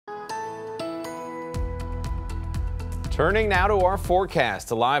Turning now to our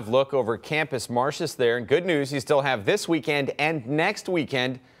forecast, a live look over campus Marcius there. And good news, you still have this weekend and next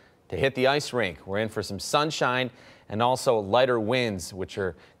weekend to hit the ice rink. We're in for some sunshine and also lighter winds, which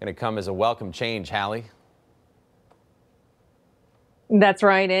are going to come as a welcome change. Hallie? That's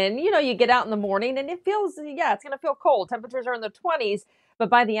right. And, you get out in the morning and it feels, it's going to feel cold. Temperatures are in the 20s, but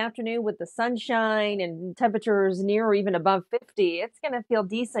by the afternoon with the sunshine and temperatures near or even above 50, it's going to feel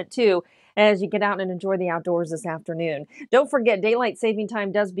decent too as you get out and enjoy the outdoors this afternoon. Don't forget, daylight saving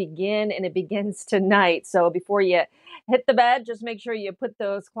time does begin, and it begins tonight. So before you hit the bed, just make sure you put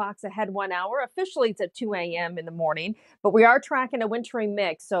those clocks ahead 1 hour. Officially, it's at 2 a.m. in the morning, but we are tracking a wintry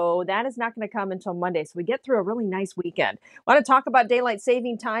mix, so that is not going to come until Monday. So we get through a really nice weekend. I want to talk about daylight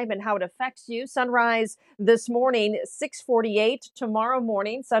saving time and how it affects you. Sunrise this morning, 6:48. Tomorrow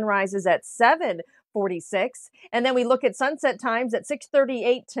morning, sunrise is at 7:46. And then we look at sunset times at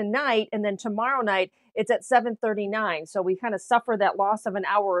 6:38 tonight. And then tomorrow night, it's at 7:39. So we kind of suffer that loss of an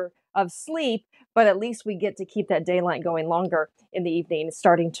hour of sleep, but at least we get to keep that daylight going longer in the evening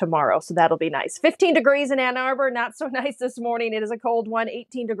starting tomorrow. So that'll be nice. 15 degrees in Ann Arbor. Not so nice this morning. It is a cold one.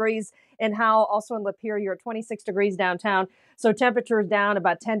 18 degrees in Howell, also in Lapeer. You're at 26 degrees downtown. So temperatures down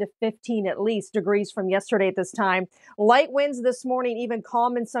about 10 to 15 at least degrees from yesterday at this time. Light winds this morning, even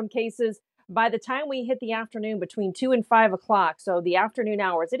calm in some cases. By the time we hit the afternoon between 2 and 5 o'clock, so the afternoon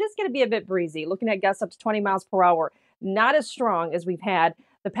hours, it is going to be a bit breezy, looking at gusts up to 20 miles per hour. Not as strong as we've had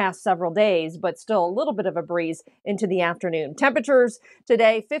the past several days, but still a little bit of a breeze into the afternoon. Temperatures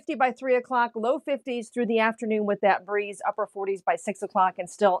today, 50 by 3 o'clock, low 50s through the afternoon with that breeze, upper 40s by 6 o'clock, and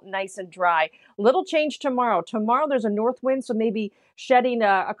still nice and dry. Little change tomorrow. Tomorrow there's a north wind, so maybe shedding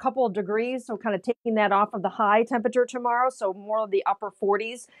a couple of degrees, so kind of taking that off of the high temperature tomorrow, so more of the upper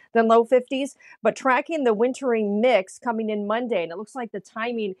 40s than low 50s. But tracking the wintry mix coming in Monday, and it looks like the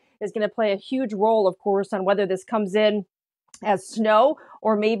timing is going to play a huge role, of course, on whether this comes in as snow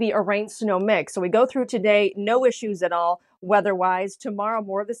or maybe a rain-snow mix. So we go through today, no issues at all weather-wise. Tomorrow,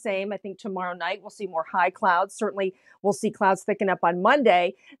 more of the same. I think tomorrow night we'll see more high clouds. Certainly we'll see clouds thicken up on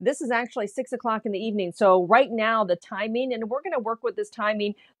Monday. This is actually 6 o'clock in the evening. So right now the timing, and we're going to work with this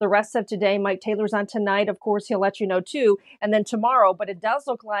timing the rest of today. Mike Taylor's on tonight. Of course, he'll let you know too. And then tomorrow, but it does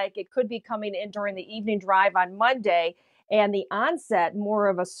look like it could be coming in during the evening drive on Monday. And the onset, more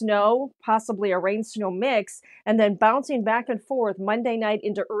of a snow, possibly a rain-snow mix, and then bouncing back and forth Monday night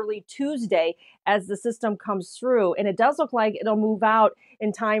into early Tuesday as the system comes through. And it does look like it'll move out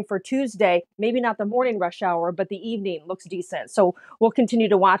in time for Tuesday, maybe not the morning rush hour, but the evening looks decent. So we'll continue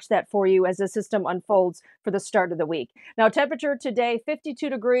to watch that for you as the system unfolds for the start of the week. Now, temperature today, 52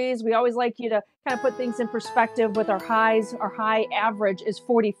 degrees. We always like you to kind of put things in perspective with our highs. Our high average is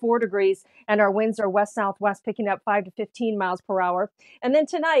 44 degrees, and our winds are west-southwest, picking up 5 to 15 miles per hour. And then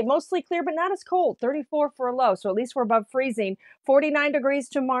tonight, mostly clear, but not as cold, 34 for a low. So at least we're above freezing. 49 degrees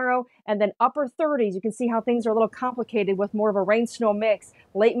tomorrow, and then upper 30s. You can see how things are a little complicated with more of a rain-snow mix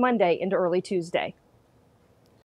late Monday into early Tuesday.